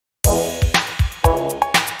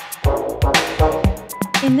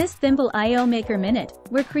In this Thimble.io Maker Minute,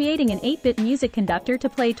 we're creating an 8-bit music conductor to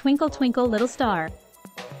play Twinkle Twinkle Little Star.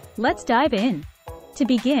 Let's dive in. To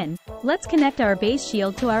begin, let's connect our bass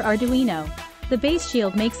shield to our Arduino. The bass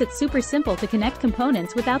shield makes it super simple to connect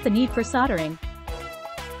components without the need for soldering.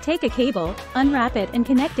 Take a cable, unwrap it and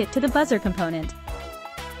connect it to the buzzer component.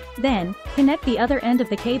 Then, connect the other end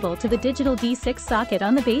of the cable to the digital D6 socket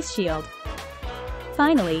on the bass shield.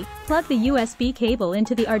 Finally, plug the USB cable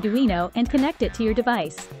into the Arduino and connect it to your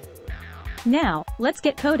device. Now, let's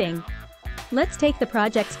get coding. Let's take the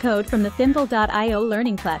project's code from the Thimble.io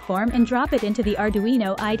learning platform and drop it into the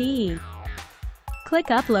Arduino IDE. Click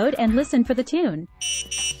Upload and listen for the tune.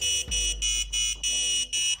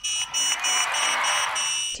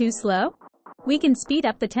 Too slow? We can speed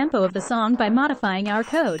up the tempo of the song by modifying our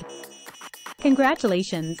code.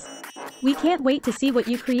 Congratulations! We can't wait to see what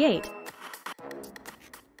you create.